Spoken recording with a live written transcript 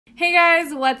Hey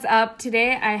guys, what's up?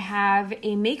 Today I have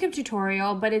a makeup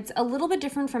tutorial, but it's a little bit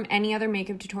different from any other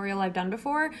makeup tutorial I've done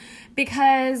before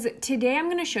because today I'm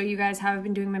going to show you guys how I've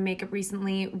been doing my makeup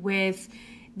recently with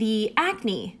the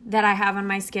acne that I have on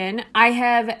my skin. I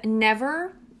have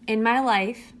never in my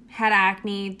life had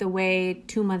acne the way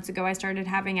 2 months ago I started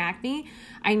having acne.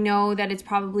 I know that it's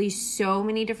probably so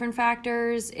many different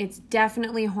factors. It's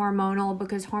definitely hormonal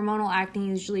because hormonal acne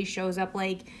usually shows up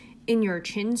like in your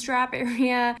chin strap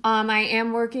area. I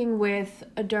am working with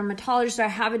a dermatologist. So I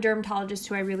have a dermatologist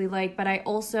who I really like, but I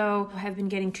also have been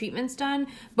getting treatments done,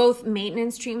 both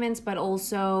maintenance treatments, but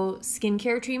also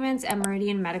skincare treatments at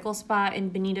Meridian Medical Spa in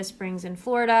Bonita Springs in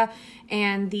Florida.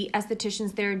 And the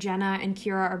estheticians there, Jenna and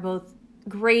Kira, are both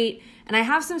great. And I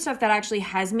have some stuff that actually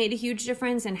has made a huge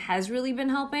difference and has really been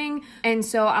helping. And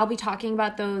so I'll be talking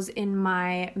about those in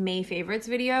my May favorites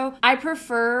video. I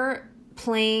prefer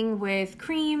playing with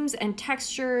creams and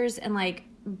textures and like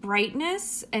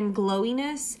brightness and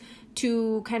glowiness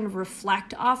to kind of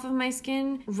reflect off of my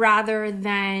skin rather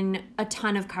than a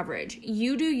ton of coverage.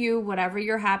 You do you, whatever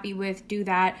you're happy with, do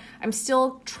that. I'm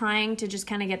still trying to just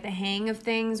kind of get the hang of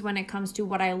things when it comes to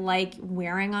what I like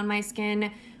wearing on my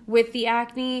skin with the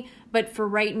acne, but for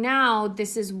right now,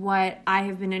 this is what I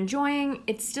have been enjoying.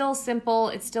 It's still simple,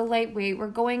 it's still lightweight. We're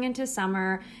going into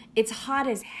summer. It's hot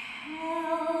as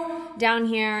hell down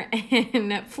here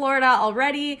in Florida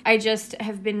already. I just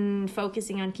have been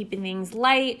focusing on keeping things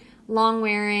light, long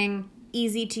wearing,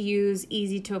 easy to use,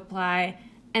 easy to apply,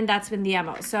 and that's been the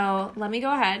MO. So let me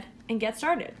go ahead and get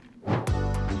started.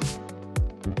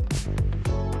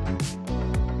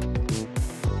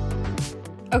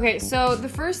 Okay, so the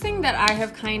first thing that I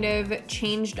have kind of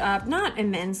changed up, not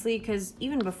immensely, because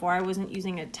even before I wasn't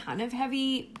using a ton of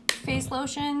heavy face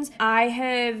lotions. I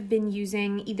have been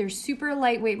using either super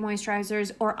lightweight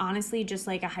moisturizers or honestly just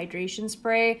like a hydration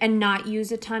spray and not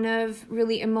use a ton of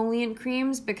really emollient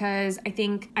creams because I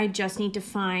think I just need to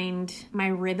find my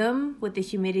rhythm with the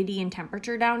humidity and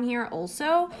temperature down here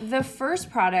also. The first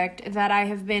product that I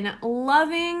have been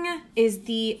loving is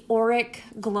the Auric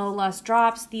Glow Lust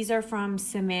Drops. These are from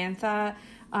Samantha.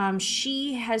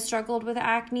 She has struggled with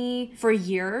acne for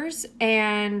years,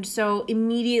 and so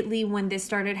immediately when this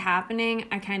started happening,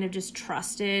 I kind of just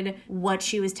trusted what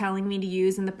she was telling me to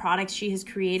use and the products she has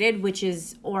created, which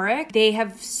is Auric. They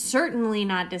have certainly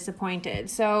not disappointed.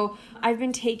 So I've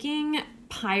been taking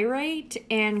Pyrite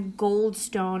and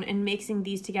Goldstone and mixing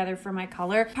these together for my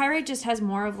color. Pyrite just has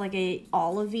more of like a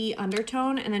olivey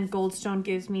undertone, and then Goldstone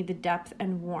gives me the depth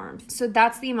and warmth. So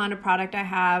that's the amount of product I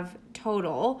have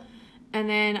total. And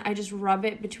then I just rub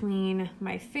it between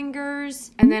my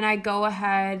fingers, and then I go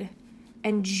ahead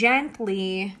and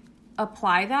gently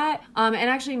apply that. And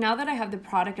actually now that I have the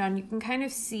product on, you can kind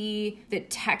of see the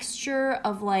texture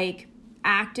of like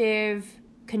active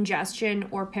congestion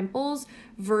or pimples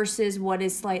versus what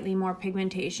is slightly more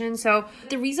pigmentation. So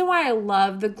the reason why I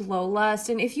love the Glow Lust,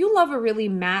 and if you love a really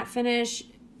matte finish,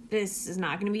 this is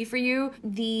not going to be for you.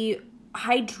 The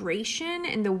hydration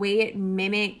and the way it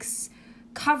mimics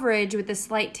coverage with a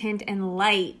slight tint and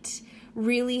light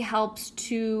really helps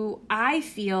to, I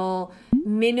feel,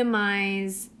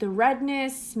 minimize the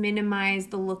redness, minimize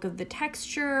the look of the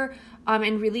texture,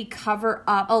 and really cover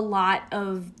up a lot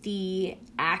of the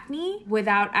acne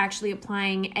without actually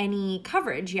applying any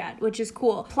coverage yet, which is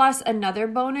cool. Plus, another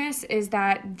bonus is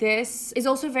that this is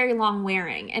also very long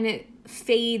wearing and it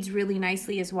fades really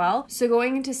nicely as well. So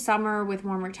going into summer with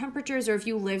warmer temperatures, or if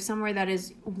you live somewhere that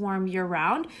is warm year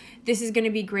round, this is going to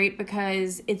be great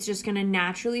because it's just going to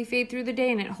naturally fade through the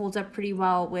day and it holds up pretty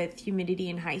well with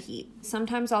humidity and high heat.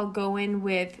 Sometimes I'll go in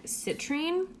with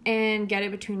Citrine and get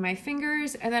it between my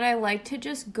fingers, and then I like to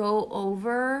just go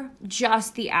over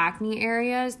just the acne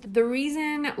areas. The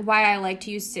reason why I like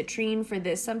to use Citrine for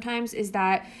this sometimes is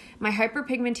that my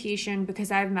hyperpigmentation,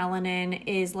 because I have melanin,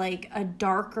 is like a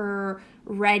darker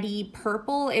reddy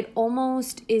purple. It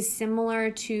almost is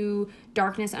similar to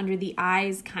darkness under the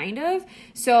eyes, kind of.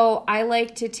 So I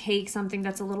like to take something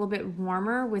that's a little bit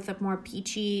warmer with a more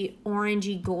peachy,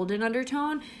 orangey, golden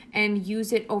undertone and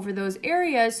use it over those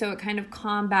areas so it kind of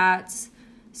combats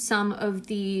some of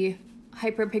the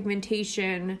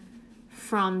hyperpigmentation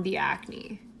from the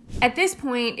acne. At this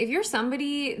point, if you're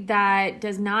somebody that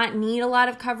does not need a lot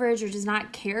of coverage or does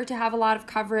not care to have a lot of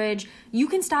coverage, you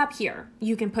can stop here.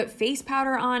 You can put face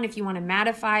powder on if you want to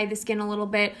mattify the skin a little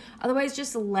bit. Otherwise,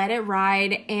 just let it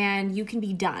ride and you can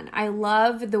be done. I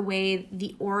love the way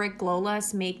the Auric Glow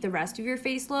Lust make the rest of your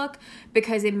face look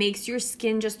because it makes your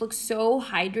skin just look so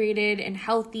hydrated and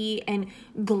healthy and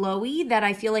glowy that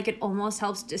I feel like it almost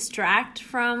helps distract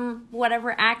from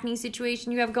whatever acne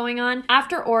situation you have going on.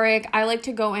 After Auric, I like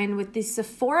to go in with the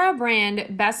Sephora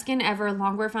brand Best Skin Ever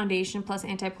Longwear Foundation Plus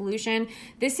Anti-Pollution.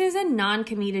 This is a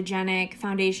non-comedogenic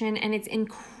foundation and it's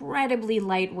incredibly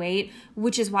lightweight,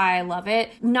 which is why I love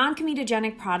it.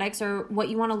 Non-comedogenic products are what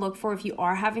you want to look for if you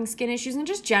are having skin issues, and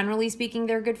just generally speaking,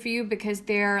 they're good for you because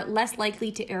they're less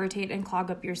likely to irritate and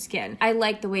clog up your skin. I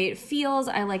like the way it feels.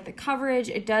 I like the coverage.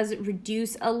 It does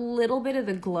reduce a little bit of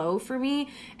the glow for me,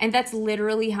 and that's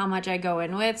literally how much I go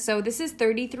in with. So this is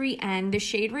 33N. The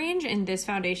shade range in this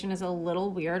foundation is a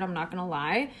little weird, I'm not gonna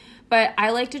lie, but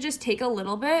I like to just take a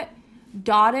little bit,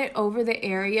 dot it over the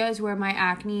areas where my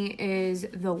acne is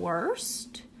the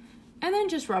worst, and then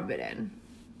just rub it in.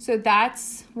 So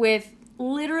that's with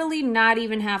literally not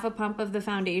even half a pump of the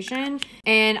foundation.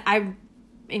 And I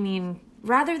mean,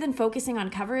 rather than focusing on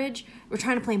coverage, we're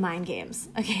trying to play mind games,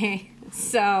 okay?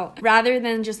 So rather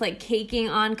than just like caking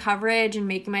on coverage and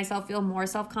making myself feel more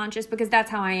self-conscious, because that's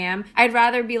how I am, I'd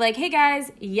rather be like, hey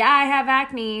guys, yeah, I have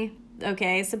acne.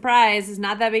 Okay, surprise, it's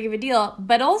not that big of a deal.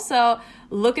 But also,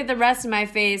 look at the rest of my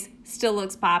face, still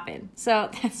looks poppin'.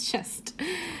 So that's just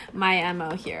my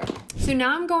MO here. So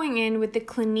now I'm going in with the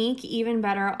Clinique Even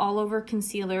Better All Over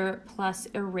Concealer Plus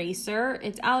Eraser.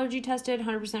 It's allergy tested,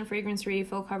 100% fragrance free,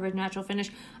 full coverage, natural finish.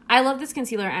 I love this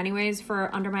concealer anyways for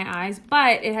under my eyes,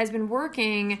 but it has been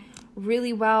working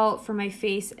really well for my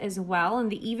face as well.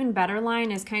 And the Even Better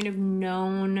line is kind of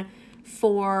known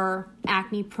for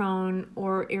acne prone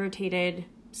or irritated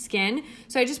skin.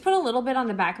 So I just put a little bit on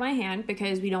the back of my hand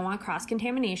because we don't want cross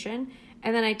contamination.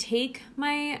 And then I take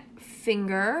my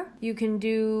finger. You can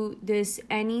do this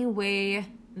any way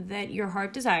that your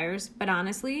heart desires, but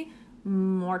honestly,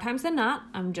 more times than not,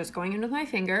 I'm just going in with my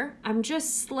finger. I'm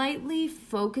just slightly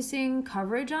focusing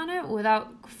coverage on it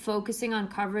without focusing on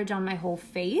coverage on my whole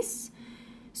face.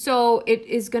 So it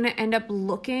is gonna end up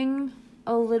looking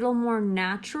a little more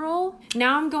natural.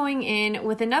 Now I'm going in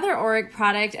with another Auric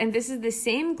product, and this is the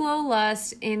same Glow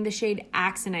Lust in the shade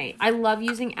Axinite. I love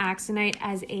using Axinite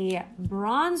as a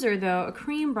bronzer though, a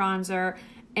cream bronzer.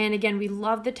 And again, we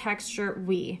love the texture.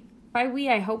 By we,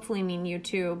 I hopefully mean you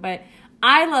too, but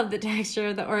I love the texture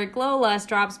of the Auric Glow Lust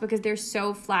drops because they're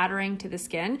so flattering to the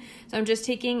skin. So I'm just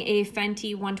taking a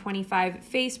Fenty 125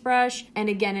 face brush, and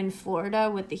again in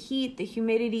Florida with the heat, the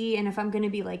humidity, and if I'm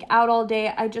gonna be like out all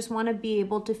day, I just wanna be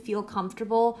able to feel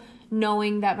comfortable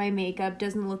knowing that my makeup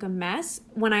doesn't look a mess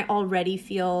when I already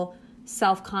feel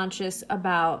self-conscious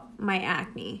about my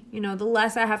acne. You know, the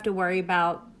less I have to worry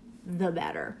about, the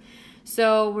better.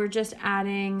 So we're just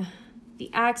adding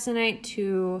the Axinite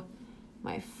to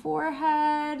my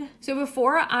forehead. So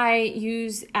before I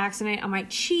use Axinite on my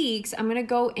cheeks, I'm gonna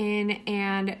go in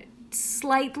and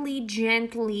slightly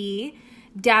gently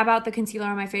dab out the concealer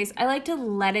on my face. I like to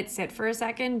let it sit for a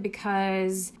second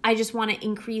because I just want to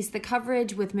increase the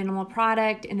coverage with minimal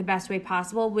product in the best way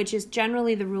possible, which is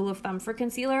generally the rule of thumb for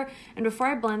concealer. And before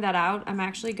I blend that out, I'm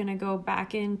actually gonna go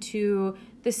back into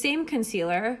the same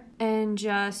concealer and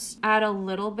just add a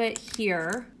little bit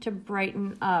here to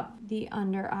brighten up the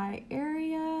under eye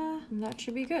area. And that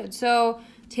should be good. So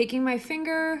taking my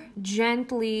finger,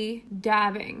 gently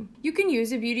dabbing. You can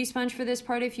use a beauty sponge for this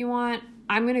part if you want.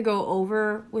 I'm gonna go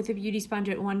over with a beauty sponge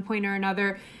at one point or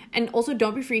another. And also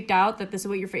don't be freaked out that this is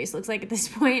what your face looks like at this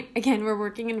point. Again, we're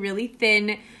working in really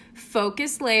thin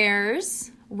focused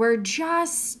layers. We're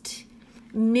just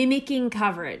mimicking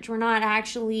coverage. We're not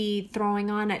actually throwing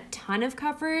on a ton of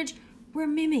coverage. We're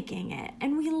mimicking it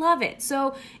and we love it.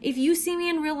 So if you see me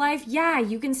in real life, yeah,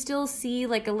 you can still see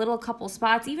like a little couple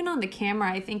spots. Even on the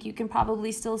camera, I think you can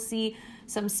probably still see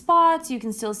some spots. You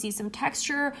can still see some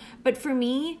texture. But for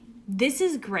me, this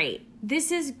is great.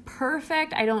 This is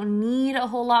perfect. I don't need a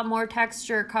whole lot more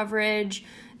texture coverage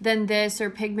than this or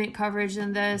pigment coverage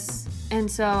than this.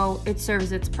 And so it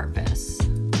serves its purpose.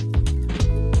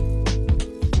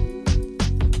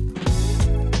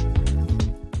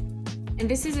 And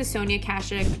this is a Sonia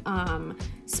Kashuk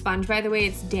sponge, by the way.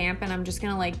 It's damp, and I'm just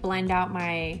gonna like blend out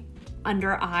my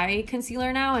under eye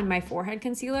concealer now and my forehead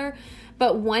concealer.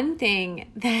 But one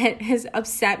thing that has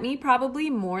upset me probably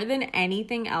more than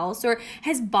anything else, or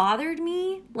has bothered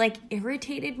me, like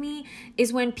irritated me,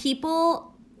 is when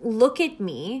people look at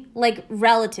me, like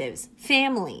relatives,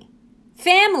 family,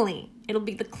 it'll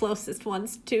be the closest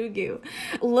ones to you,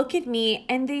 look at me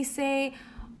and they say,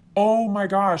 oh my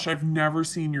gosh, I've never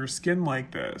seen your skin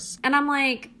like this. And I'm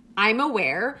like, I'm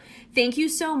aware. Thank you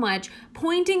so much.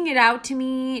 Pointing it out to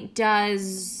me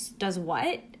does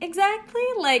what exactly?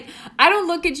 Like, I don't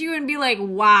look at you and be like,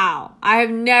 wow, I have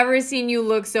never seen you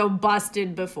look so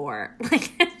busted before.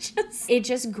 Like, it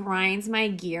just grinds my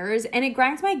gears. And it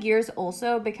grinds my gears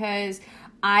also because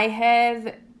I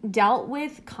have dealt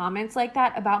with comments like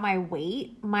that about my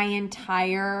weight my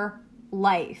entire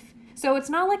life. So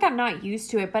it's not like I'm not used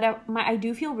to it, but I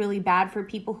do feel really bad for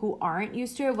people who aren't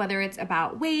used to it, whether it's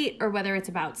about weight or whether it's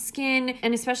about skin.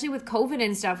 And especially with COVID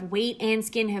and stuff, weight and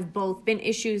skin have both been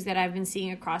issues that I've been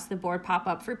seeing across the board pop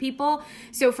up for people.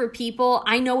 So for people,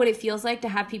 I know what it feels like to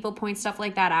have people point stuff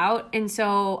like that out. And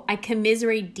so I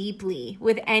commiserate deeply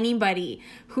with anybody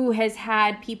who has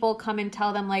had people come and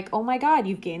tell them like, oh my God,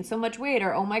 you've gained so much weight,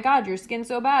 or oh my God, your skin's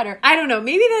so bad, or I don't know,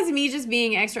 maybe that's me just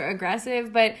being extra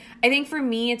aggressive. But I think for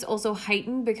me, it's also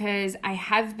heightened because I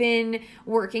have been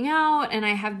working out and I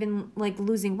have been like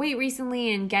losing weight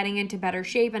recently and getting into better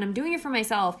shape, and I'm doing it for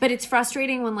myself. But it's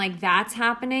frustrating when like that's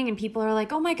happening and people are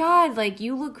like, oh my God, like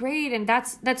you look great. And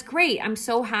that's great. I'm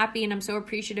so happy and I'm so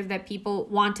appreciative that people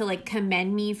want to like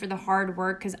commend me for the hard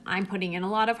work, because I'm putting in a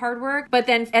lot of hard work. But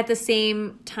then at the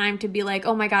same time to be like,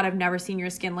 oh my God, I've never seen your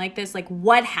skin like this. Like,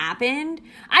 what happened?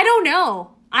 I don't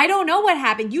know. I don't know what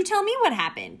happened. You tell me what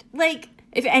happened. Like,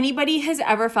 if anybody has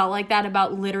ever felt like that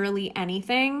about literally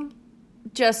anything,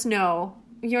 just know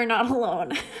you're not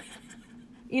alone.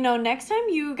 You know, next time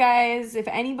you guys, if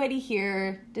anybody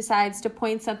here decides to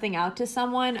point something out to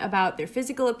someone about their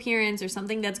physical appearance or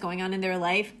something that's going on in their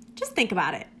life, just think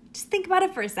about it. Just think about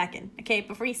it for a second, okay,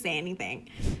 before you say anything.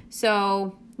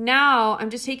 So now I'm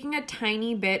just taking a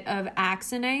tiny bit of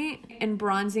Axinite and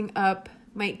bronzing up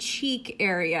my cheek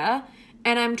area.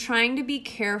 And I'm trying to be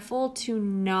careful to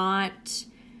not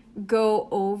go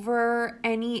over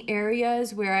any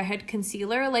areas where I had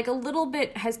concealer. Like a little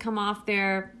bit has come off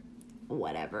there,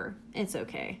 whatever, it's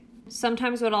okay.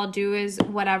 Sometimes what I'll do is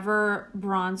whatever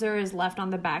bronzer is left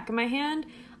on the back of my hand,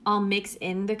 I'll mix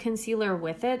in the concealer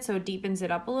with it so it deepens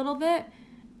it up a little bit,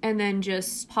 and then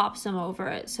just pop some over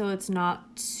it so it's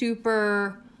not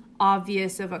super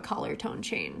obvious of a color tone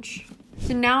change.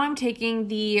 So now I'm taking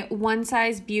the One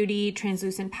Size Beauty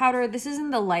translucent powder. This is in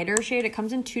the lighter shade. It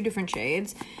comes in 2 different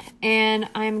shades. And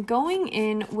I'm going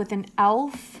in with an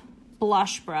e.l.f.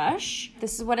 blush brush.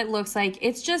 This is what it looks like.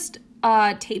 It's just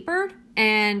tapered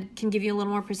and can give you a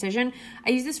little more precision.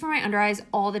 I use this for my under eyes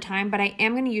all the time, but I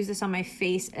am going to use this on my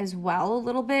face as well a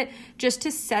little bit, just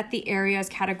to set the areas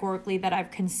categorically that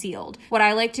I've concealed. What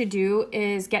I like to do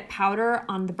is get powder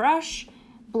on the brush,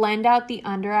 blend out the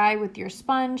under eye with your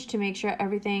sponge to make sure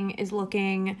everything is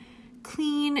looking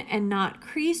clean and not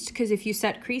creased, because if you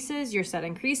set creases, you're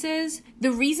setting creases.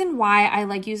 The reason why I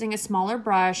like using a smaller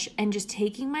brush and just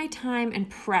taking my time and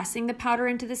pressing the powder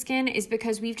into the skin is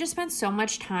because we've just spent so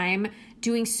much time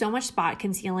doing so much spot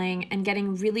concealing and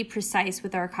getting really precise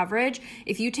with our coverage.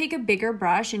 If you take a bigger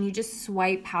brush and you just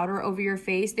swipe powder over your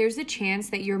face, there's a chance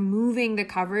that you're moving the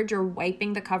coverage or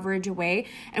wiping the coverage away,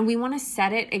 and we want to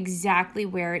set it exactly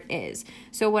where it is.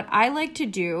 So what I like to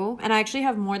do, and I actually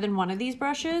have more than one of these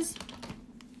brushes,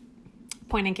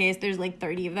 point in case there's like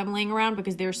 30 of them laying around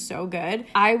because they're so good.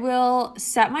 I will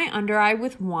set my under eye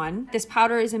with one. This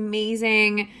powder is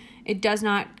amazing. It does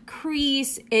not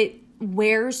crease. It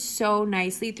wears so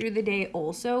nicely through the day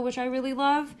also, which I really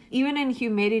love. Even in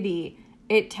humidity,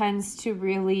 it tends to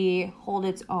really hold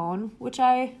its own, which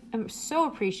I am so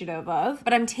appreciative of.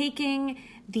 But I'm taking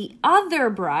the other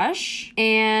brush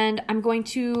and I'm going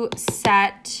to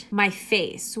set my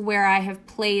face where I have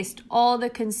placed all the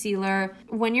concealer.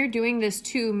 When you're doing this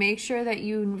too, make sure that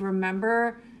you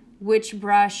remember which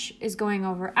brush is going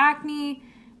over acne,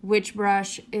 which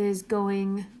brush is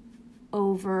going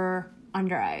over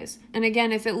under eyes. And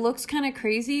again, if it looks kind of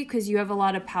crazy because you have a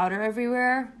lot of powder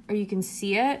everywhere or you can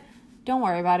see it, don't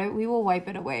worry about it. We will wipe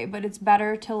it away. But it's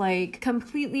better to like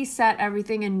completely set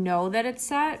everything and know that it's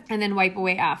set and then wipe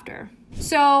away after.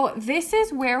 So this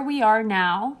is where we are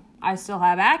now. I still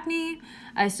have acne,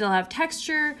 I still have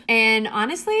texture, and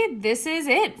honestly, this is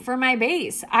it for my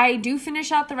base. I do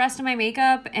finish out the rest of my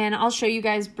makeup, and I'll show you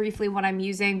guys briefly what I'm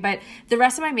using, but the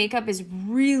rest of my makeup is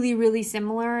really, really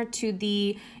similar to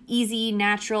the easy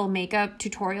natural makeup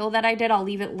tutorial that I did. I'll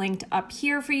leave it linked up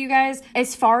here for you guys.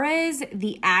 As far as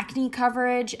the acne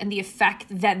coverage and the effect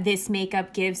that this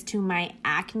makeup gives to my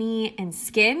acne and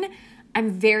skin,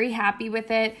 I'm very happy with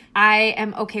it. I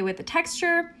am okay with the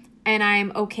texture, and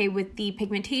I'm okay with the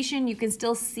pigmentation. You can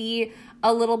still see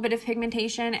a little bit of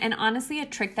pigmentation, and honestly a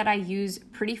trick that I use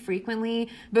pretty frequently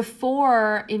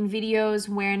before in videos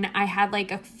when I had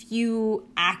like a few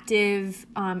active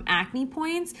acne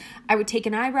points, I would take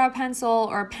an eyebrow pencil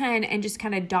or a pen and just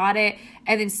kind of dot it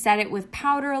and then set it with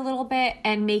powder a little bit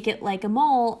and make it like a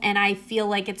mole. And I feel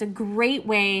like it's a great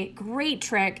way, great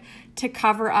trick to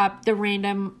cover up the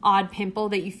random odd pimple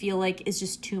that you feel like is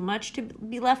just too much to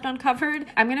be left uncovered.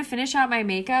 I'm gonna finish out my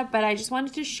makeup, but I just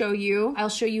wanted to show you. I'll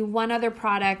show you one other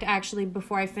product actually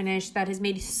before I finish that has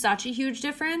made such a huge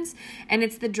difference, and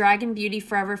it's the Dragun Beauty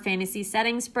Forever Fantasy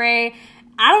Setting Spray.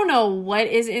 I don't know what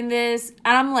is in this.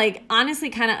 I'm like honestly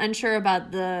kind of unsure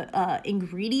about the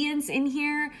ingredients in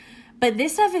here, but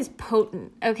this stuff is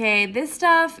potent, okay? This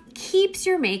stuff keeps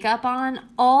your makeup on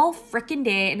all freaking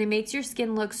day, and it makes your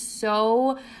skin look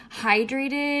so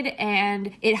hydrated,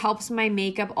 and it helps my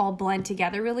makeup all blend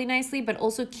together really nicely, but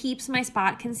also keeps my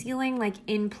spot concealing like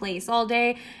in place all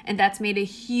day, and that's made a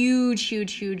huge,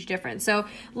 huge, huge difference. So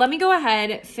let me go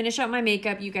ahead, finish up my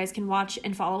makeup. You guys can watch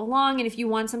and follow along, and if you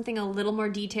want something a little more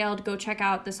detailed, go check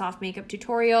out the soft makeup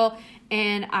tutorial,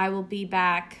 and I will be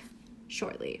back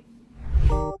shortly.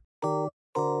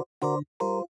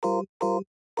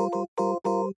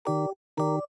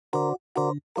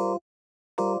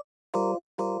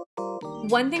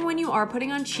 One thing when you are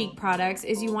putting on cheek products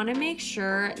is you want to make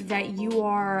sure that you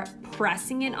are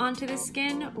pressing it onto the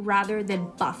skin rather than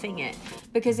buffing it,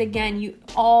 because again, you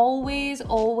always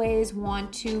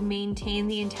want to maintain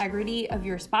the integrity of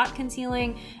your spot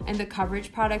concealing and the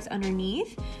coverage products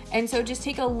underneath. And so just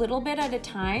take a little bit at a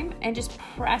time and just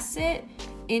press it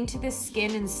into the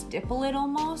skin and stipple it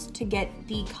almost to get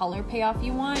the color payoff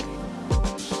you want.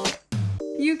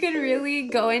 You can really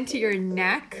go into your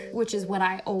neck, which is what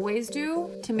I always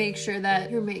do, to make sure that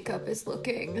your makeup is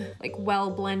looking like well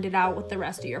blended out with the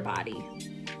rest of your body.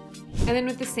 And then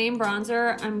with the same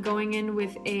bronzer, I'm going in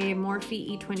with a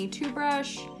Morphe E22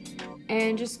 brush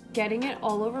and just getting it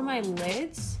all over my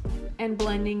lids and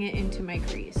blending it into my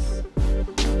crease.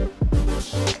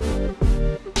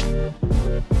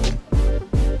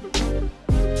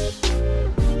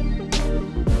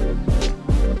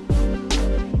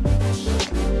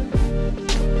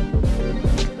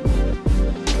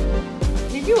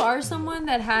 Are someone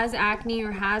that has acne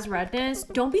or has redness,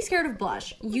 don't be scared of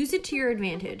blush. Use it to your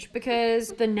advantage, because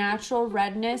the natural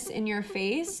redness in your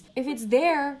face, if it's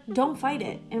there, don't fight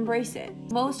it, embrace it.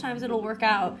 Most times it'll work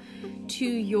out to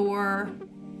your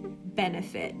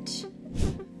benefit.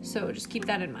 So just keep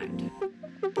that in mind.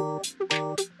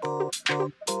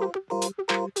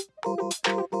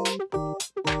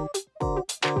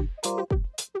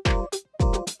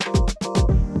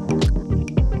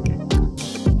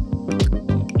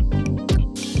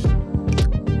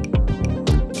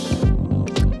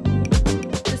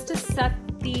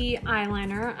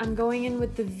 Eyeliner, I'm going in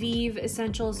with the Vive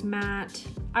Essentials Matte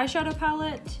eyeshadow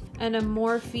palette and a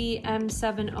Morphe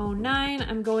M709.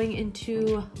 I'm going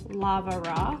into Lava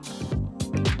Rock.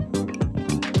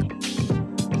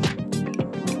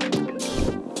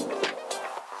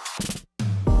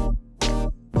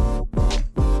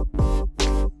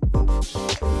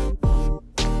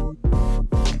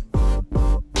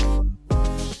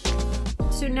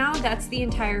 So now that's the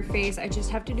entire face. I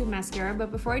just have to do mascara,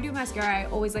 but before I do mascara, I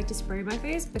always like to spray my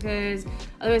face because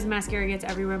otherwise mascara gets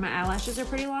everywhere. My eyelashes are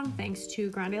pretty long, thanks to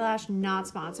Grande Lash, not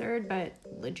sponsored, but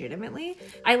legitimately.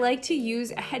 I like to use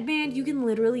a headband. You can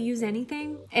literally use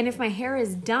anything. And if my hair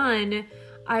is done,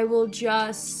 I will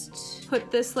just put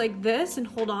this like this and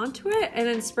hold on to it and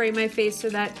then spray my face so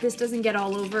that this doesn't get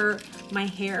all over my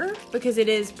hair, because it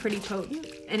is pretty potent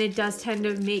and it does tend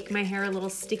to make my hair a little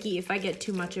sticky if I get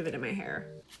too much of it in my hair.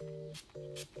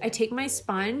 I take my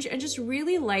sponge and just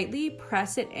really lightly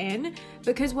press it in,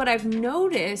 because what I've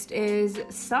noticed is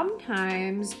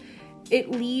sometimes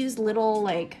it leaves little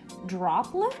like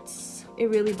droplets. It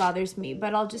really bothers me,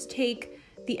 but I'll just take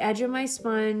the edge of my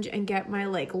sponge and get my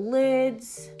like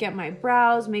lids, get my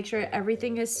brows, make sure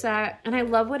everything is set. And I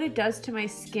love what it does to my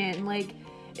skin. Like,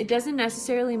 it doesn't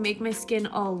necessarily make my skin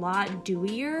a lot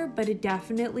dewier, but it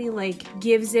definitely like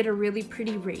gives it a really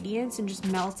pretty radiance and just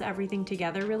melts everything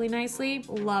together really nicely.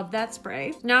 Love that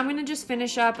spray. Now I'm gonna just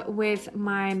finish up with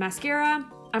my mascara.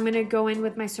 I'm gonna go in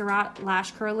with my Surratt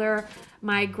Lash Curler,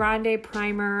 my Grande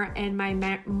Primer, and my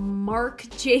Marc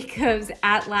Jacobs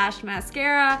At Lash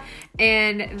Mascara,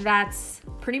 and that's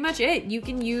pretty much it. You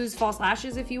can use false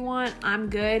lashes if you want. I'm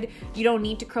good. You don't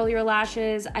need to curl your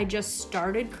lashes. I just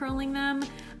started curling them,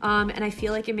 and I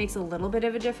feel like it makes a little bit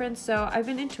of a difference, so I've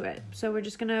been into it. So we're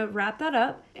just gonna wrap that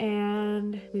up,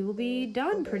 and we will be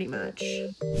done pretty much.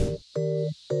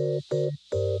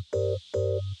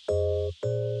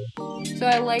 So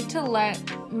I like to let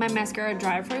my mascara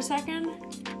dry for a second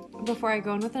before I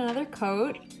go in with another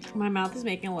coat, my mouth is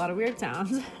making a lot of weird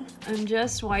sounds. I'm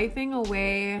just wiping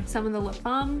away some of the lip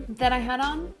balm that I had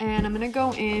on, and I'm gonna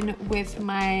go in with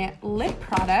my lip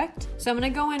product. So I'm gonna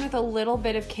go in with a little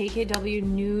bit of KKW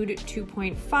Nude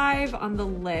 2.5 on the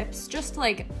lips, just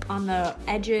like on the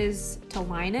edges to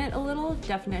line it a little,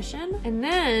 definition. And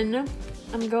then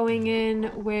I'm going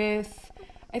in with,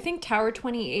 I think, Tower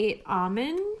 28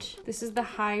 Almond. This is the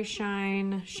High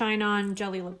Shine On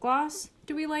Jelly Lip Gloss.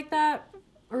 Do we like that?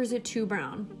 Or is it too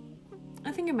brown?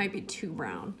 I think it might be too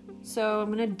brown. So I'm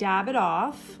gonna dab it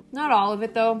off. Not all of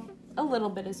it though. A little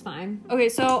bit is fine. Okay,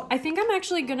 so I think I'm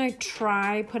actually gonna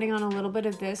try putting on a little bit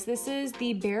of this. This is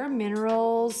the Bare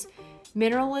Minerals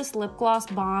Mineralist Lip Gloss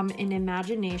Balm in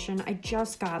Imagination. I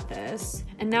just got this.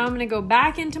 And now I'm gonna go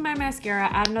back into my mascara,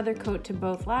 add another coat to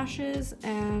both lashes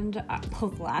and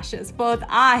both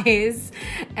eyes,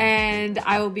 and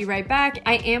I will be right back.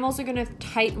 I am also gonna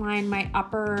tight line my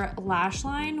upper lash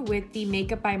line with the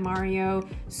Makeup by Mario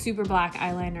Super Black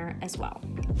Eyeliner as well.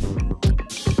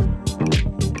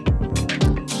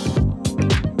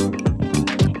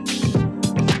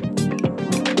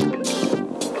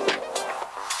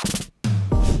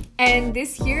 And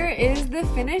this here is the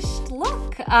finished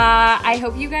look. I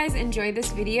hope you guys enjoyed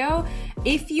this video.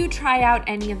 If you try out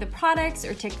any of the products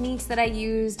or techniques that I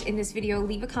used in this video,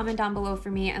 leave a comment down below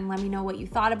for me and let me know what you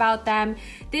thought about them.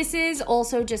 This is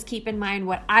also, just keep in mind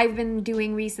what I've been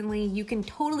doing recently. You can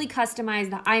totally customize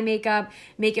the eye makeup,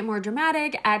 make it more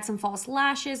dramatic, add some false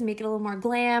lashes, make it a little more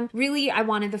glam. Really, I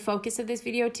wanted the focus of this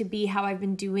video to be how I've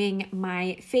been doing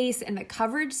my face and the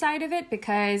coverage side of it,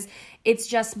 because it's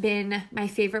just been my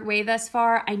favorite way thus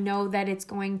far. I know that it's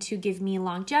going to give me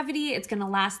longevity. It's gonna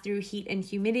last through heat and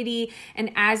humidity. And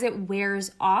as it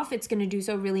wears off, it's gonna do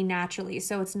so really naturally.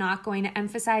 So it's not going to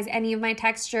emphasize any of my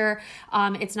texture.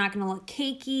 It's not gonna look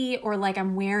cakey or like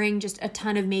I'm wearing just a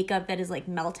ton of makeup that is like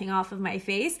melting off of my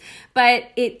face, but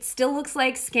it still looks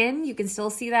like skin. You can still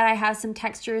see that I have some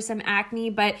texture, some acne,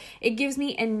 but it gives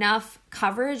me enough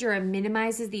coverage, or it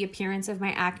minimizes the appearance of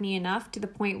my acne enough to the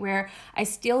point where I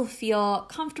still feel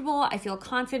comfortable, I feel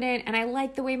confident, and I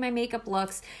like the way my makeup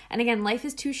looks. And again, life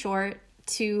is too short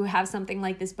to have something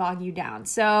like this bog you down.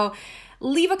 So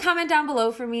leave a comment down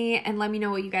below for me and let me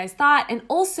know what you guys thought. And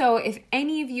also, if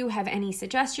any of you have any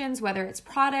suggestions, whether it's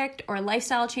product or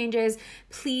lifestyle changes,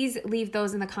 please leave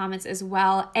those in the comments as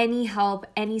well. Any help,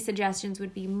 any suggestions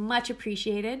would be much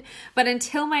appreciated. But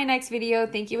until my next video,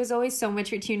 thank you as always so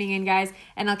much for tuning in, guys,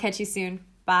 and I'll catch you soon.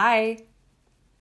 Bye.